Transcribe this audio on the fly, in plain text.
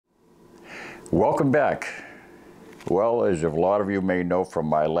Welcome back. Well, as a lot of you may know from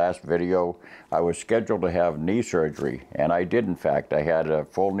my last video, I was scheduled to have knee surgery, and I did in fact. I had a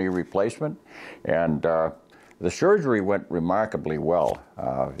full knee replacement, and the surgery went remarkably well.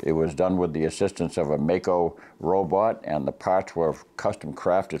 It was done with the assistance of a Mako robot, and the parts were custom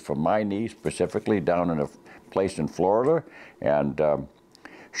crafted for my knee specifically down in a place in Florida, and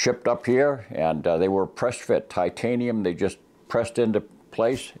shipped up here, and they were press fit titanium. They just pressed into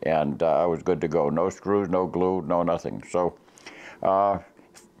place, and I was good to go. No screws, no glue, no nothing. So,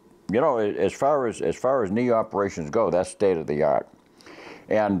 you know, as far as knee operations go, that's state of the art.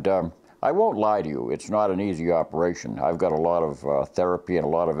 And I won't lie to you, it's not an easy operation. I've got a lot of therapy and a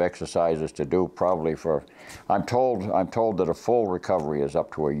lot of exercises to do. Probably for, I'm told that a full recovery is up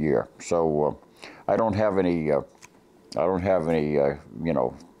to a year. So I don't have any, you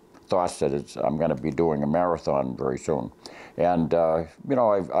know, thoughts that I'm going to be doing a marathon very soon. And you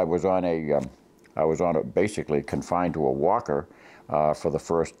know, I was on a basically confined to a walker for the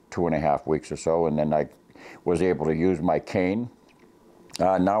first 2.5 weeks or so, and then I was able to use my cane.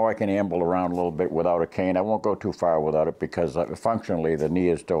 Now I can amble around a little bit without a cane. I won't go too far without it because functionally the knee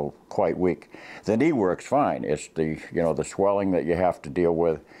is still quite weak. The knee works fine. It's the, you know, the swelling that you have to deal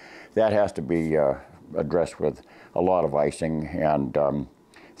with. That has to be addressed with a lot of icing and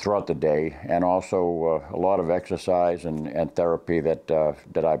throughout the day, and also a lot of exercise and therapy that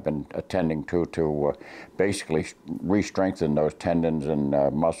I've been attending to basically re-strengthen those tendons and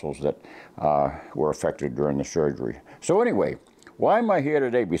muscles that were affected during the surgery. So anyway, why am I here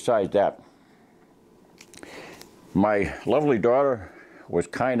today besides that? My lovely daughter was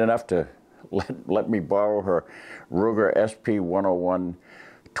kind enough to let me borrow her Ruger SP101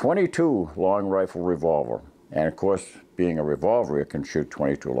 22 long rifle revolver. And of course, being a revolver, it can shoot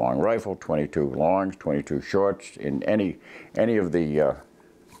 22 long rifle, 22 longs, 22 shorts in any of the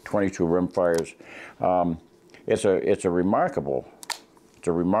 22 rimfires. It's a remarkable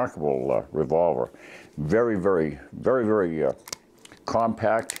revolver. Very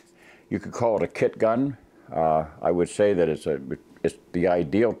compact. You could call it a kit gun. I would say that it's the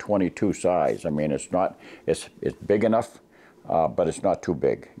ideal 22 size. I mean, it's big enough. But it's not too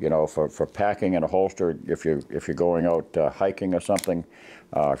big, you know, for packing in a holster. If you're going out hiking or something,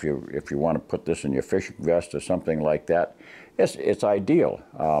 if you want to put this in your fishing vest or something like that, it's ideal.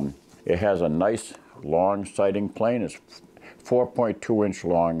 It has a nice long sighting plane. It's 4.2-inch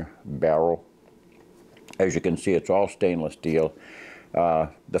long barrel. As you can see, it's all stainless steel.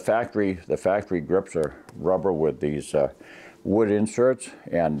 The factory grips are rubber with these wood inserts,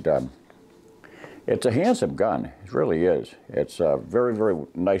 and it's a handsome gun. It really is. It's very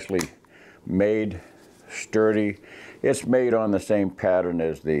nicely made, sturdy. It's made on the same pattern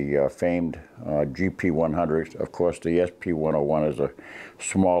as the famed GP100. Of course, the SP101 is a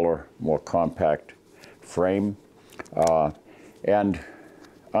smaller, more compact frame. And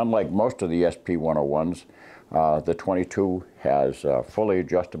unlike most of the SP101s, the 22 has a fully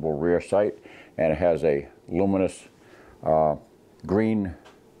adjustable rear sight, and it has a luminous green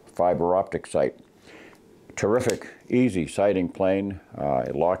fiber optic sight. Terrific, easy sighting plane.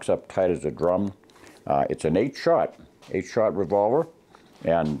 It locks up tight as a drum. It's an 8-shot revolver,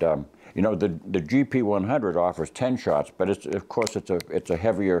 and you know, the GP100 offers 10 shots, but of course it's a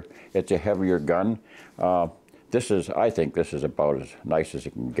heavier gun. I think this is about as nice as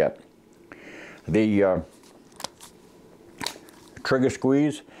it can get. The trigger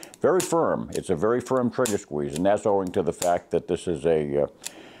squeeze, very firm. It's a very firm trigger squeeze, and that's owing to the fact that this is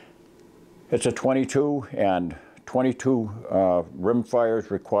it's a 22, and 22 rim fires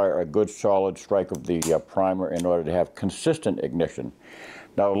require a good solid strike of the primer in order to have consistent ignition.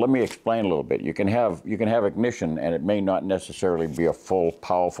 Now let me explain a little bit. You can have ignition, and it may not necessarily be a full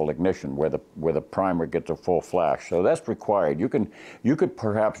powerful ignition where the primer gets a full flash. So that's required. You could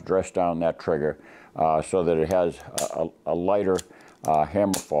perhaps dress down that trigger so that it has a lighter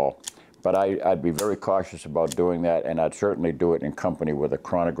hammer fall. But I'd be very cautious about doing that, and I'd certainly do it in company with a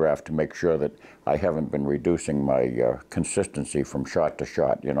chronograph to make sure that I haven't been reducing my consistency from shot to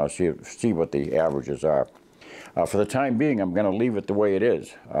shot. You know, see what the averages are. For the time being, I'm going to leave it the way it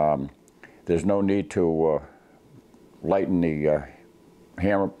is. There's no need to lighten the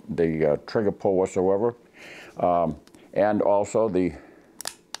trigger pull whatsoever, and also the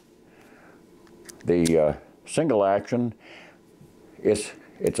single action.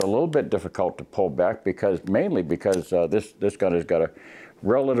 It's a little bit difficult to pull back mainly because this gun has got a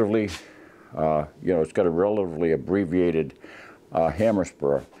relatively, it's got a relatively abbreviated hammer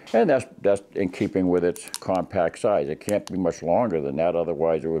spur, and that's in keeping with its compact size. It can't be much longer than that,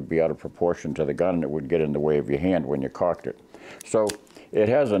 otherwise it would be out of proportion to the gun and it would get in the way of your hand when you cocked it. So It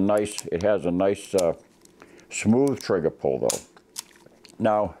has a nice smooth trigger pull though.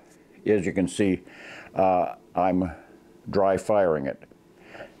 Now, as you can see, I'm dry firing it.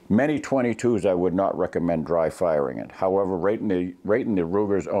 Many 22s I would not recommend dry firing it. However, right in the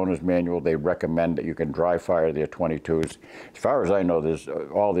Ruger's owner's manual, they recommend that you can dry fire their 22s. As far as I know, there's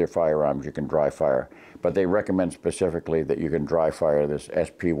all their firearms you can dry fire, but they recommend specifically that you can dry fire this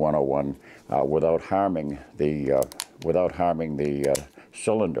SP101 without harming the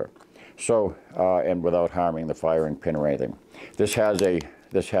cylinder. So and without harming the firing pin or anything. This has a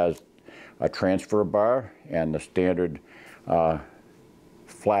transfer bar and the standard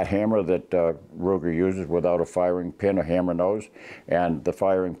flat hammer that Ruger uses without a firing pin or hammer nose, and the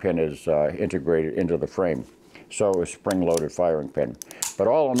firing pin is integrated into the frame. So a spring-loaded firing pin. But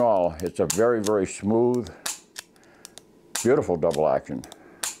all in all, it's a very, very smooth, beautiful double action.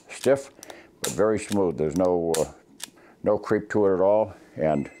 Stiff, but very smooth. There's no creep to it at all,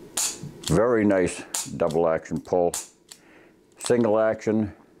 and very nice double action pull. Single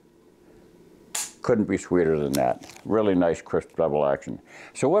action, couldn't be sweeter than that. Really nice, crisp double action.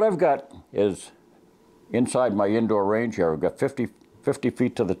 So what I've got is, inside my indoor range here, I've got 50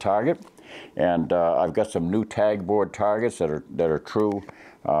 feet to the target, and I've got some new tag board targets that are true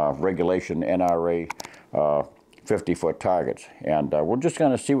regulation NRA 50-foot targets. And we're just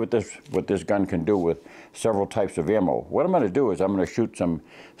going to see what this gun can do with several types of ammo. What I'm going to do is I'm going to shoot some,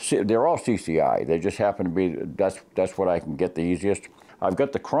 they're all CCI. They just happen to be, that's what I can get the easiest. I've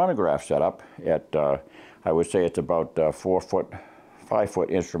got the chronograph set up at, I would say it's about 5-foot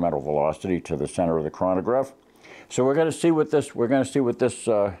instrumental velocity to the center of the chronograph. So we're going to see what this,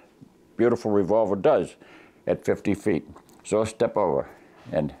 beautiful revolver does at 50 feet. So let's step over,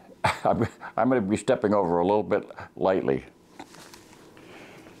 and I'm going to be stepping over a little bit lightly.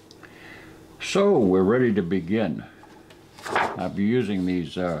 So we're ready to begin. I'll be using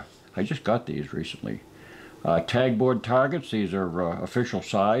these, I just got these recently. Tag board targets. These are official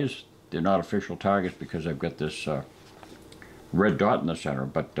size. They're not official targets because I've got this red dot in the center,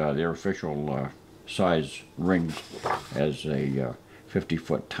 but they're official size rings as a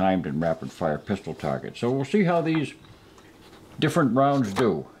 50-foot timed and rapid fire pistol target. So we'll see how these different rounds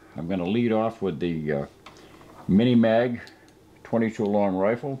do. I'm going to lead off with the Mini Mag 22 long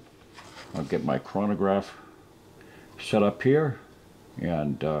rifle. I'll get my chronograph set up here,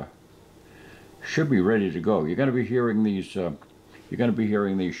 and should be ready to go. You're going to be hearing these.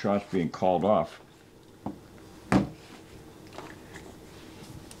 Shots being called off.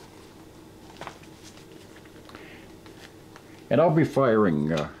 And I'll be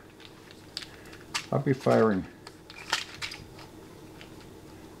firing.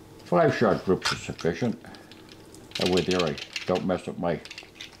 5-shot groups is sufficient. That way, there I don't mess up my.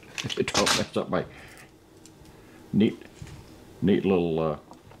 Neat little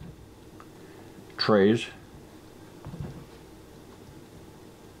trays.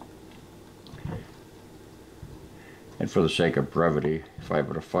 And for the sake of brevity, if I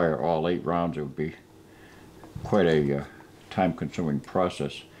were to fire all 8 rounds, it would be quite a time-consuming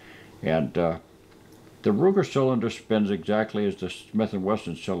process. And the Ruger cylinder spins exactly as the Smith &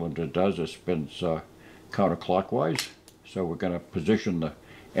 Wesson cylinder does. It spins counterclockwise. So we're going to position the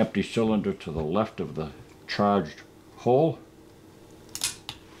empty cylinder to the left of the charged hole.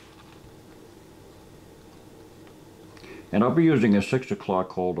 And I'll be using a 6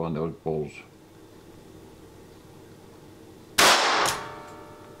 o'clock hold on those bowls.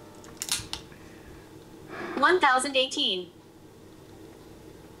 $1,018.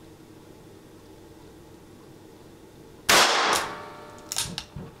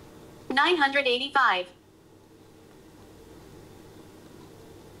 $985.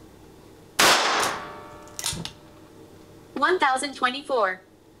 $1,024.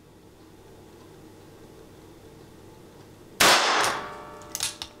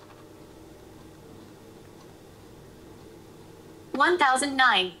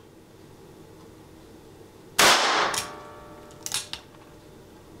 $1,009.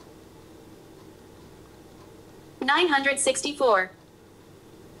 $964.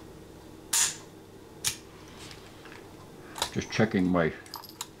 Just checking my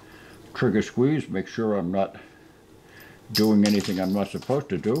trigger squeeze, make sure I'm not doing anything I'm not supposed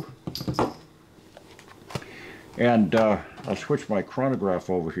to do. And I'll switch my chronograph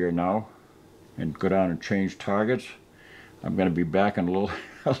over here now and go down and change targets. I'm going to be back in a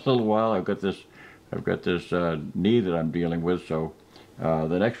little while. I've got this knee that I'm dealing with, so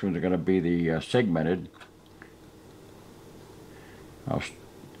the next ones are going to be the segmented. I'll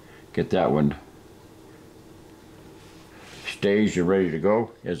get that one staged and ready to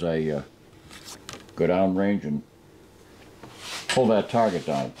go as I go down range and pull that target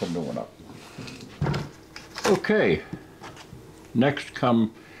down and put a new one up. Okay, next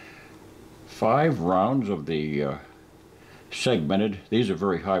come 5 rounds of the segmented. These are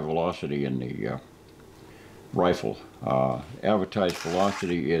very high velocity in the rifle. Advertised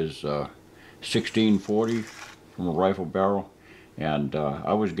velocity is 1640 from a rifle barrel, and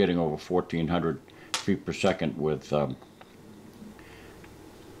I was getting over 1400 feet per second with the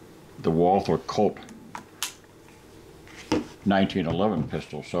Walther Colt 1911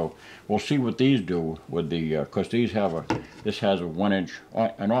 pistol. So we'll see what these do with the, because these have this has a 1 inch,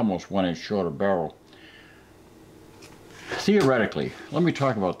 an almost 1 inch shorter barrel. Theoretically, let me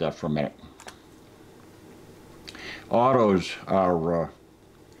talk about that for a minute. Autos are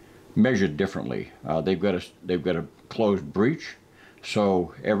measured differently. They've got a closed breech,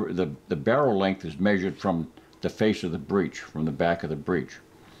 so the barrel length is measured from the face of the breech, from the back of the breech.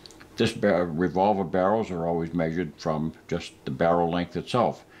 This revolver barrels are always measured from just the barrel length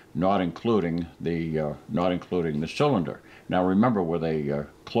itself, not including the cylinder. Now remember, with a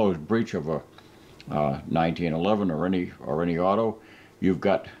closed breech of a 1911 or any auto, you've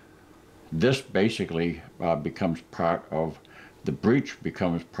got this basically becomes part of the breech,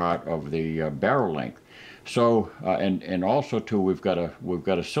 becomes part of the barrel length. So and also too, we've got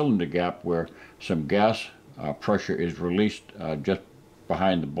a cylinder gap where some gas pressure is released just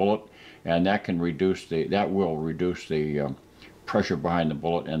behind the bullet, and that will reduce the pressure behind the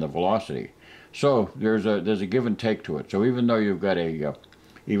bullet and the velocity. So there's a give and take to it. So even though you've got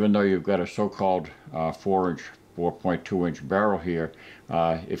a so-called 4.2 inch barrel here,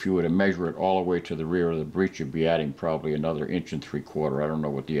 if you were to measure it all the way to the rear of the breech, you'd be adding probably another 1.75 inches. I don't know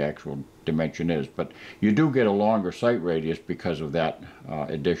what the actual dimension is, but you do get a longer sight radius because of that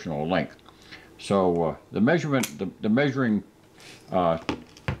additional length. So the measuring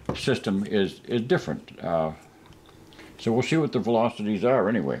system is different. So we'll see what the velocities are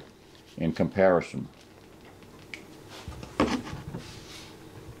anyway in comparison.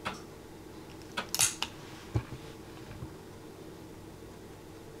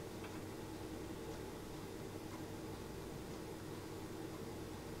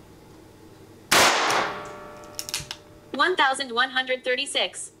 One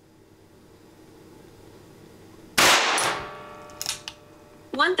 1,136.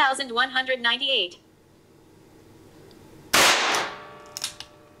 1,198.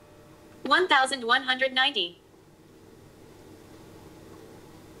 1,190.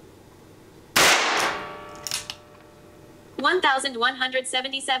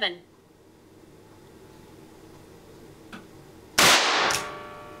 1,177.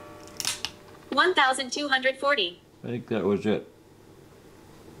 1,240. I think that was it.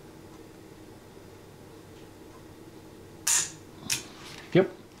 Yep.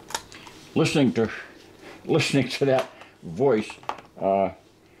 Listening to that voice,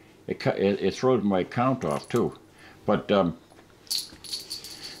 it throws my count off too. But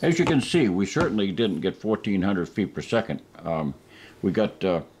as you can see, we certainly didn't get 1,400 feet per second. We got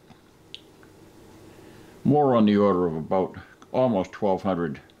more on the order of about almost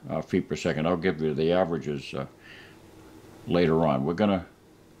 1,200 feet per second. I'll give you the averages later on. We're gonna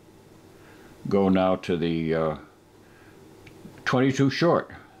go now to the 22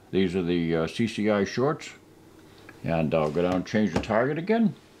 short. These are the CCI shorts, and I'll go down and change the target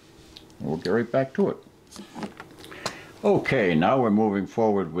again, and we'll get right back to it. Okay, now we're moving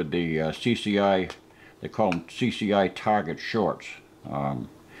forward with the CCI, they call them CCI target shorts, and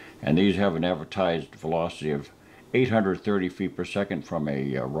these have an advertised velocity of 830 feet per second from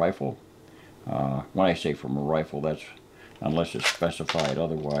a rifle. When I say from a rifle, that's unless it's specified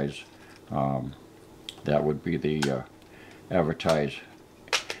otherwise. That would be the advertised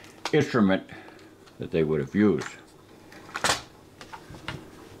instrument that they would have used.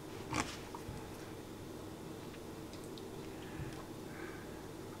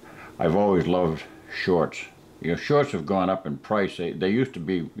 I've always loved shorts. You know, shorts have gone up in price. They used to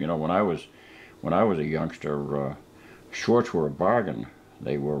be, you know, when I was a youngster, shorts were a bargain.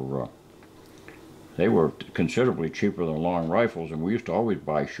 They were considerably cheaper than long rifles, and we used to always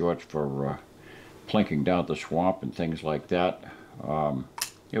buy shorts for plinking down the swamp and things like that.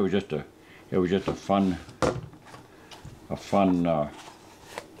 It was just a fun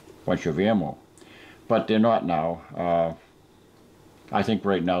bunch of ammo. But they're not now. I think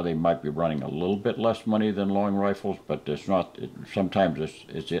right now they might be running a little bit less money than long rifles, but it's not. Sometimes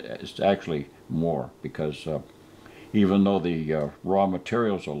it's actually more, because even though the raw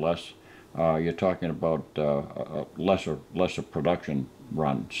materials are less, you're talking about a lesser production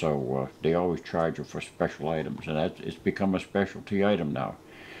run. So they always charge you for special items, and it's become a specialty item now.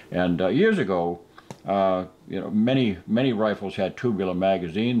 And years ago, many rifles had tubular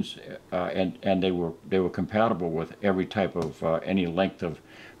magazines, and they were compatible with every type of any length of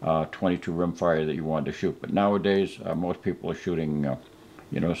 22 rimfire that you wanted to shoot. But nowadays, most people are shooting,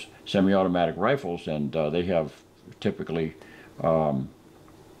 semi-automatic rifles, and they have typically a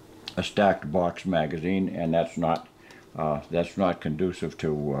stacked box magazine, and that's not conducive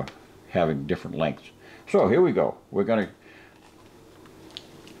to having different lengths. So here we go. We're going to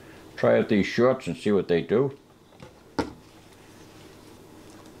try out these shorts and see what they do.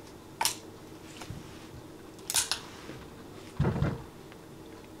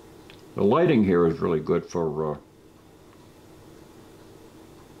 The lighting here is really good for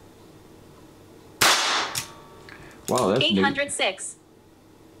wow, that's 806.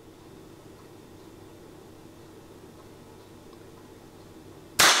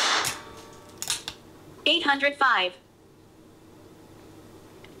 Neat. 805.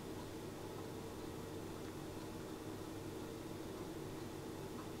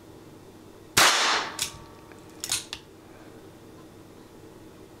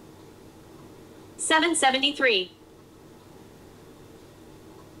 773.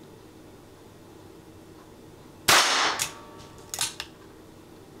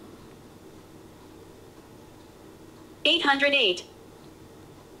 808.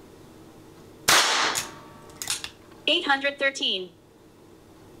 813.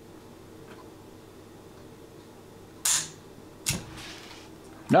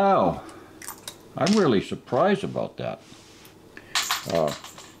 'Now, I'm really surprised about that.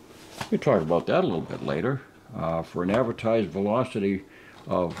 We'll talk about that a little bit later. For an advertised velocity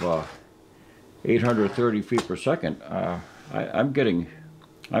of 830 feet per second, I'm getting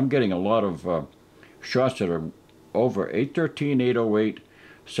a lot of shots that are over 813, 808,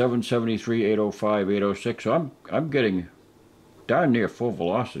 773, 805, 806. So I'm getting darn near full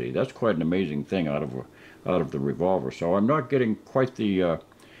velocity. That's quite an amazing thing out of the revolver. So I'm not getting quite the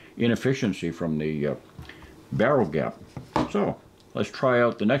inefficiency from the barrel gap. So let's try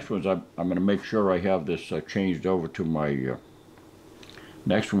out the next ones. I'm going to make sure I have this changed over to my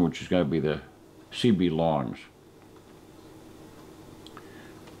next one, which is going to be the CB longs.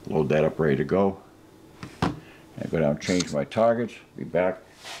 Load that up, ready to go. I go down and change my targets. Be back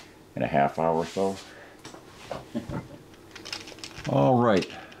in a half hour or so. All right.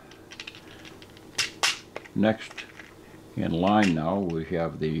 Next in line now we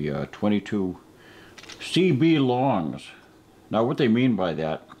have the 22 CB longs. Now what they mean by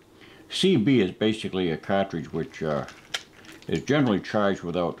that, CB is basically a cartridge which is generally charged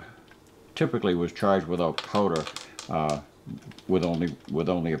without, typically was charged without powder, with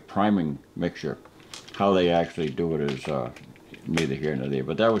only a priming mixture. How they actually do it is neither here nor there,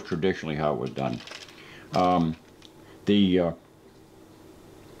 but that was traditionally how it was done. The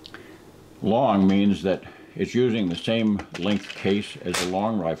long means that it's using the same length case as a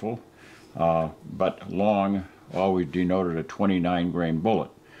long rifle, but long always denoted a 29 grain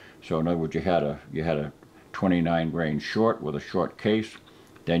bullet. So in other words, you had a 29 grain short with a short case.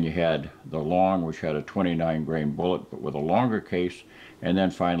 Then you had the long, which had a 29 grain bullet but with a longer case, and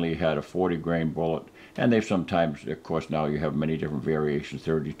then finally you had a 40 grain bullet. And they've sometimes, of course, now you have many different variations,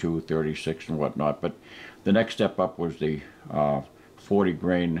 32, 36, and whatnot. But the next step up was the 40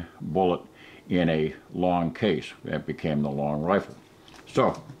 grain bullet in a long case. That became the long rifle.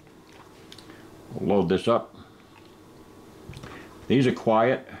 So we'll load this up. These are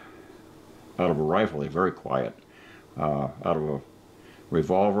quiet out of a rifle. They're very quiet. Out of a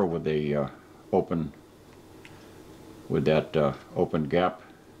revolver with a open gap,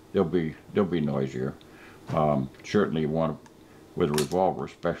 they'll be noisier. Certainly you want to, with a revolver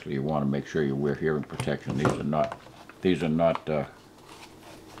especially, you want to make sure you wear hearing protection. These are not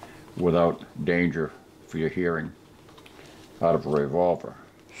without danger for your hearing out of a revolver.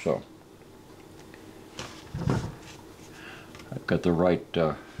 So I've got the right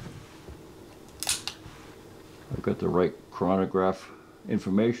chronograph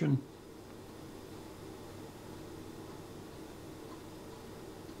information.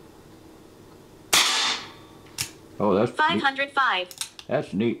 Oh, that's 505.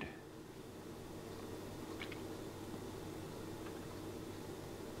 That's neat.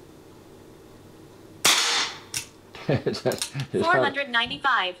 There's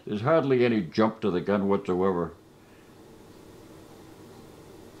 495. There's hardly any jump to the gun whatsoever.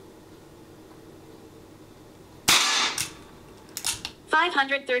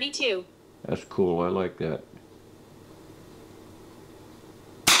 $532. That's cool. I like that.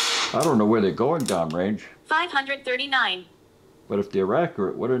 I don't know where they're going downrange. 539. But if they're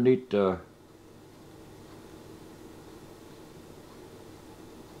accurate, what a neat...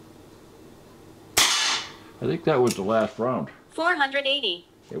 I think that was the last round. 480.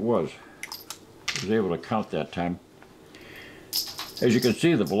 It was. I was able to count that time. As you can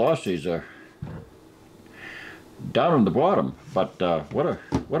see, the velocities are down on the bottom, but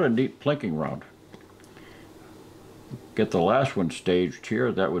what a neat plinking round. Get the last one staged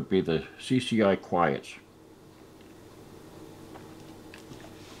here. That would be the CCI Quiets.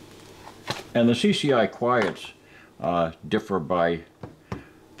 And the CCI Quiets differ by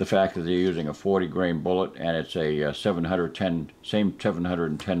the fact that they're using a 40 grain bullet, and it's a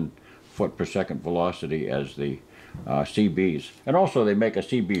 710 foot per second velocity as the CBs. And also they make a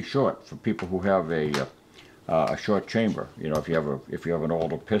CB short for people who have a short chamber. You know, if you have an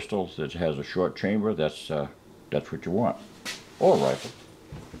older pistol that has a short chamber, that's what you want. Or a rifle.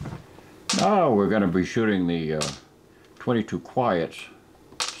 Now we're going to be shooting the 22 Quiets,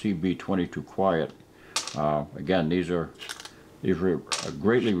 CB 22 Quiet. Again, these are a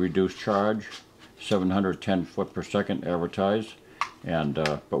greatly reduced charge, 710 foot per second advertised, and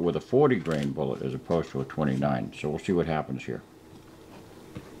but with a 40 grain bullet as opposed to a 29. So we'll see what happens here.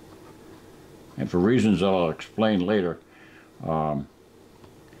 And for reasons that I'll explain later, I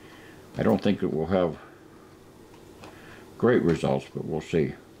don't think it will have great results, but we'll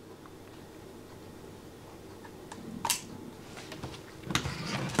see.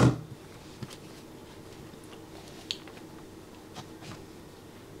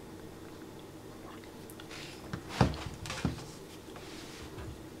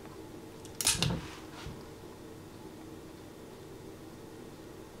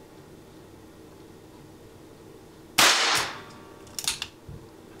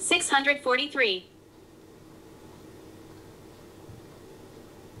 $643.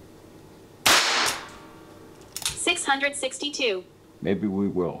 $662. Maybe we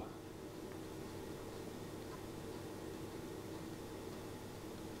will.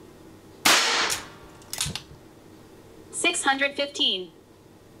 $615.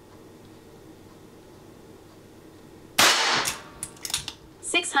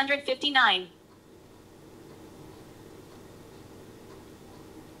 $659.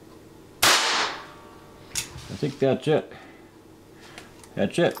 I think that's it.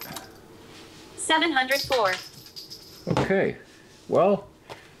 That's it. 704. Okay. Well,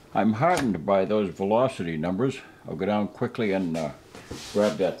 I'm heartened by those velocity numbers. I'll go down quickly and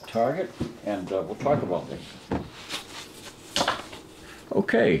grab that target, and we'll talk about this.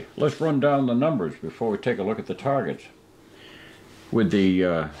 Okay, let's run down the numbers before we take a look at the targets. With the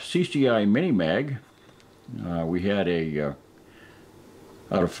CCI Mini Mag, we had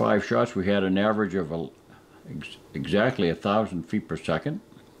out of 5 shots, we had an average of exactly 1,000 feet per second.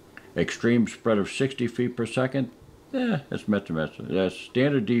 Extreme spread of 60 feet per second. That's met to met. That's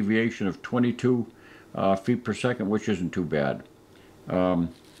standard deviation of 22 feet per second, which isn't too bad.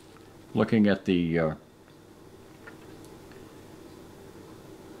 Looking at the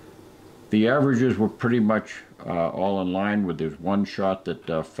averages were pretty much all in line, with this one shot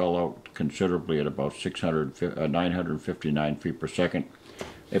that fell out considerably at about 959 feet per second.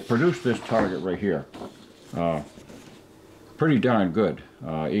 It produced this target right here. Pretty darn good,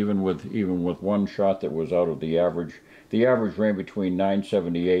 even with one shot that was out of the average. The average ran between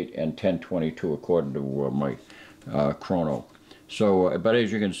 978 and 1022 according to my chrono. So, but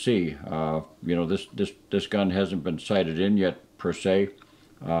as you can see, you know, this gun hasn't been sighted in yet per se.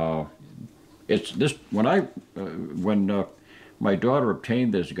 It's this when my daughter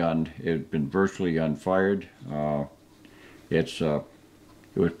obtained this gun, it had been virtually unfired.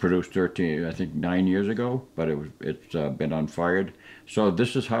 It was produced 9 years ago, but it's been unfired. So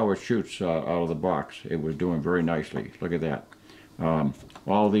this is how it shoots out of the box. It was doing very nicely. Look at that.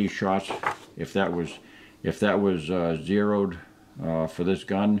 All these shots, if that was zeroed for this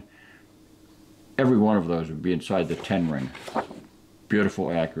gun, every one of those would be inside the 10 ring.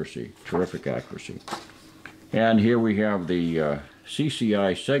 Beautiful accuracy, terrific accuracy. And here we have the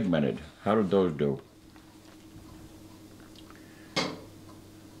CCI segmented. How did those do?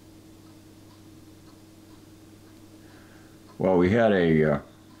 Well, we had an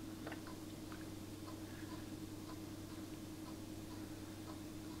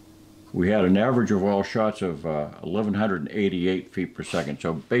average of all shots of 1,188 feet per second.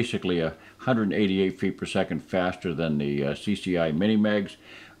 So basically 188 feet per second faster than the CCI Mini Mags.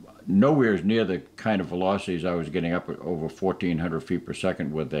 Nowhere near the kind of velocities I was getting up at over 1,400 feet per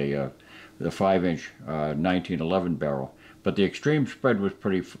second with the 5-inch 1911 barrel. But the extreme spread was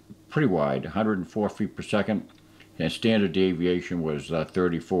pretty wide, 104 feet per second. And standard deviation was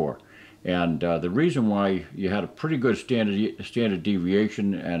 34. And the reason why you had a pretty good standard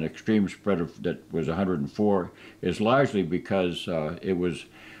deviation and extreme spread that was 104 is largely because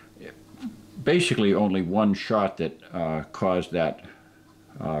basically only one shot that caused that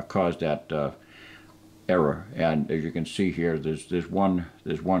error. And as you can see here, there's one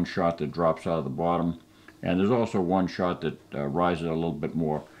shot that drops out of the bottom, and there's also one shot that rises a little bit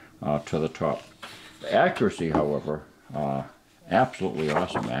more to the top. The accuracy, however, absolutely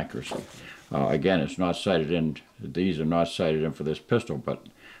awesome accuracy. Again, it's not sighted in. These are not sighted in for this pistol, but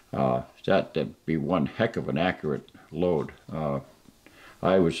that'd be one heck of an accurate load.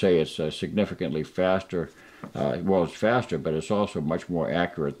 I would say it's significantly faster. Well, it's faster, but it's also much more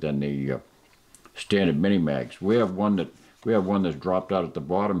accurate than the standard mini mags. We have one that's dropped out at the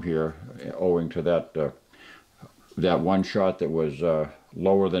bottom here, owing to that one shot that was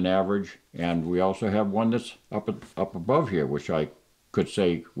lower than average, and we also have one that's up above here, which I could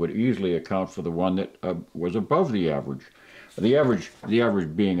say would easily account for the one that was above the average. The average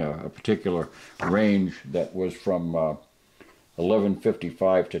being a particular range that was from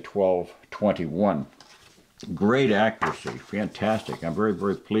 1155 to 1221. Great accuracy, fantastic. I'm very,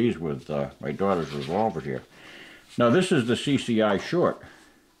 very pleased with my daughter's revolver here. Now this is the CCI short.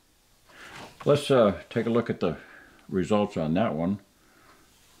 Let's take a look at the results on that one.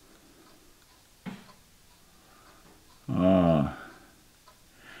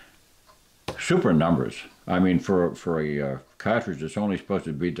 Super numbers. I mean, for a cartridge that's only supposed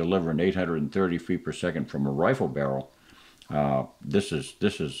to be delivering 830 feet per second from a rifle barrel, this is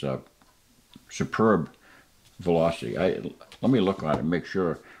superb velocity. Let me look on it and make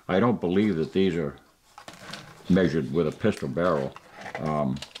sure. I don't believe that these are measured with a pistol barrel.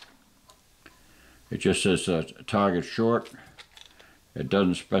 It just says target short. It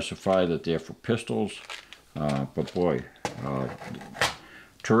doesn't specify that they're for pistols, but boy,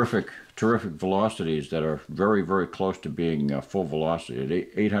 terrific velocities that are very, very close to being full velocity at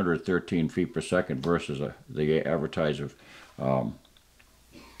 813 feet per second versus the advertised of,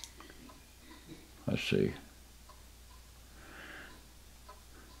 let's see.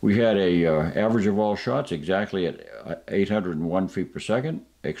 We had a average of all shots exactly at 801 feet per second,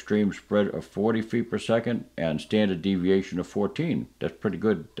 extreme spread of 40 feet per second, and standard deviation of 14. That's pretty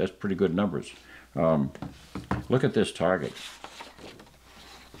good. That's pretty good numbers. Look at this target.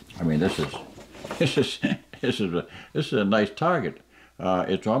 I mean, this is a nice target.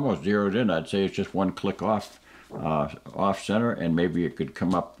 It's almost zeroed in. I'd say it's just one click off center, and maybe it could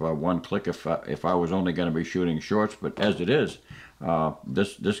come up one click if I was only going to be shooting shorts. But as it is,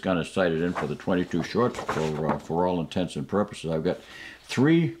 this gun is sighted in for the 22 shorts for all intents and purposes. I've got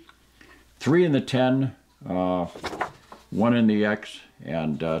three in the 10, one in the X,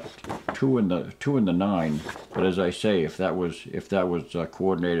 and two in the 9. But as I say, if that was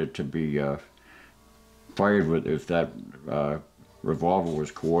coordinated to be fired with, if that revolver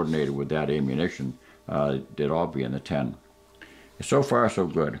was coordinated with that ammunition, they'd all be in the 10. So far, so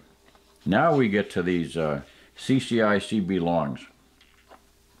good. Now we get to these CCI CB longs.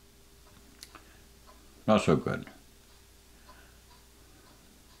 Not so good.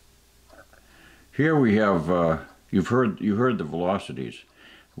 Here we have, you heard the velocities.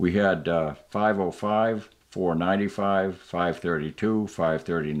 We had 505, 495, 532,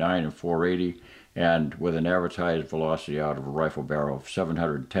 539, and 480, and with an advertised velocity out of a rifle barrel of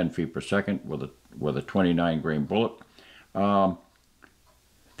 710 feet per second with a 29 grain bullet.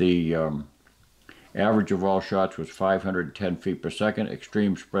 The average of all shots was 510 feet per second,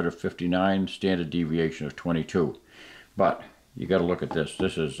 extreme spread of 59, standard deviation of 22. But you got to look at this.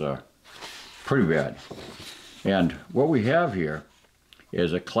 This is pretty bad. And what we have here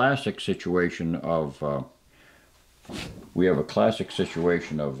is a classic situation of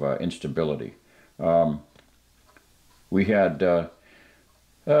instability. We had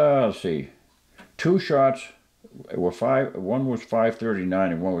let's see, two shots were one was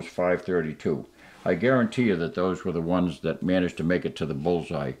 539 and one was 532. I guarantee you that those were the ones that managed to make it to the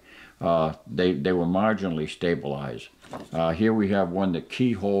bullseye. They were marginally stabilized. Here we have one that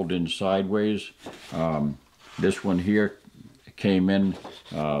keyholed in sideways. This one here came in,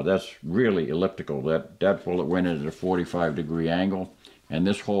 that's really elliptical. That bullet went in at a 45-degree angle. And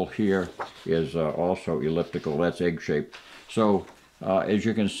this hole here is also elliptical. That's egg-shaped. So as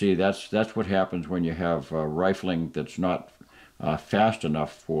you can see, that's what happens when you have rifling that's not fast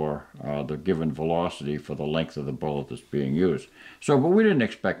enough for the given velocity for the length of the bullet that's being used. So, but we didn't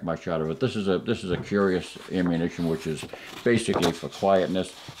expect much out of it. This is a curious ammunition, which is basically for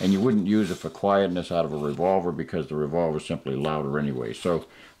quietness, and you wouldn't use it for quietness out of a revolver because the revolver is simply louder anyway. So,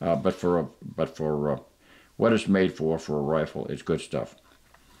 but for what it's made for a rifle, it's good stuff.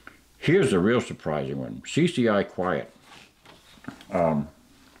 Here's the real surprising one: CCI quiet. I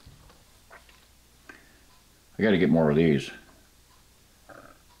got to get more of these.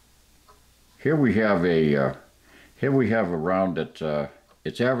 Here we have a round that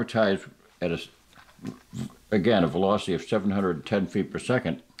it's advertised at again a velocity of 710 feet per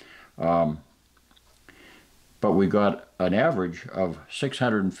second, but we got an average of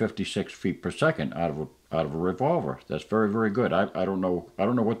 656 feet per second out of a revolver. That's very, very good. I don't know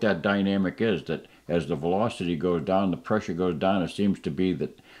what that dynamic is, that as the velocity goes down, the pressure goes down. It seems to be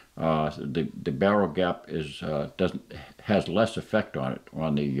that the barrel gap has less effect on it,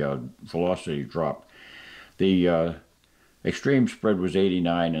 on the velocity drop. The extreme spread was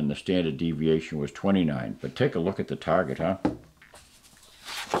 89 and the standard deviation was 29. But take a look at the target, huh?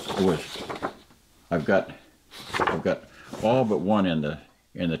 I've got all but one in the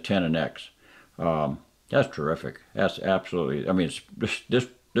 10 and X. That's terrific. That's absolutely. I mean,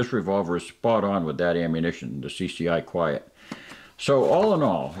 this revolver is spot on with that ammunition, the CCI Quiet. So all in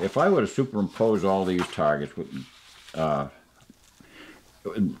all, if I were to superimpose all these targets with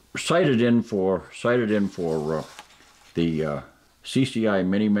sighted in for the CCI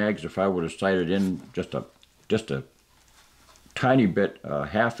mini mags, if I would have sighted in just a tiny bit,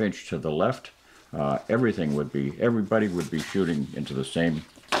 half-inch to the left, everybody would be shooting into the same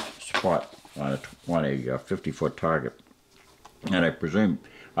spot on a 50-foot target. And I presume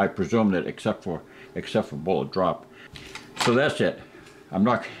that except for bullet drop. So that's it. I'm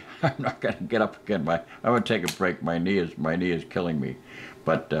not going to get up again. I'm going to take a break. My knee is killing me.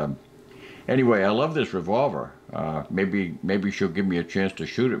 But anyway, I love this revolver. Maybe she'll give me a chance to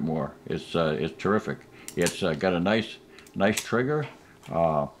shoot it more. It's terrific. It's got a nice trigger.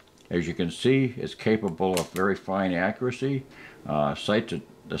 As you can see, it's capable of very fine accuracy. The sights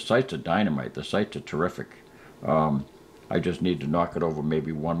are dynamite. The sights are terrific. I just need to knock it over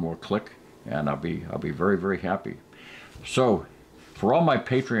maybe one more click, and I'll be very, very happy. So, for all my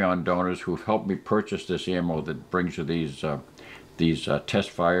Patreon donors who've helped me purchase this ammo that brings you these test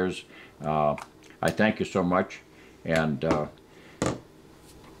fires, I thank you so much. And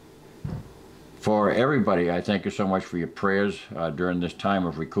for everybody, I thank you so much for your prayers during this time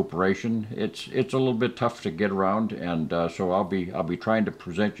of recuperation. It's a little bit tough to get around, and so I'll be trying to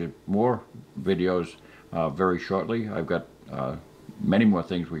present you more videos very shortly. I've got many more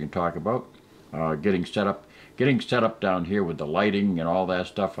things we can talk about. Getting set up down here with the lighting and all that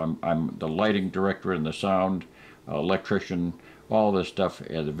stuff. I'm the lighting director and the sound electrician, all this stuff,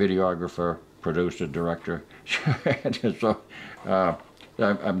 the videographer, producer, director. So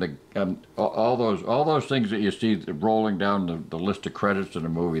I'm all those things that you see rolling down the list of credits in a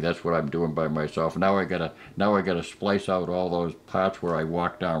movie. That's what I'm doing by myself. Now I gotta splice out all those parts where I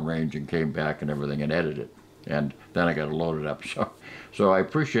walked down range and came back and everything and edit it, and then I gotta load it up. So I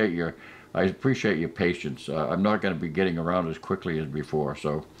appreciate your patience. I'm not going to be getting around as quickly as before,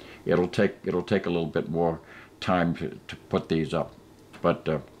 so it'll take a little bit more time to put these up. But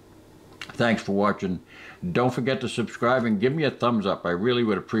thanks for watching. Don't forget to subscribe and give me a thumbs up. I really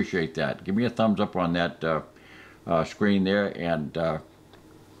would appreciate that. Give me a thumbs up on that screen there, and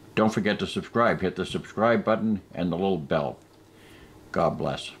don't forget to subscribe. Hit the subscribe button and the little bell. God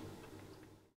bless.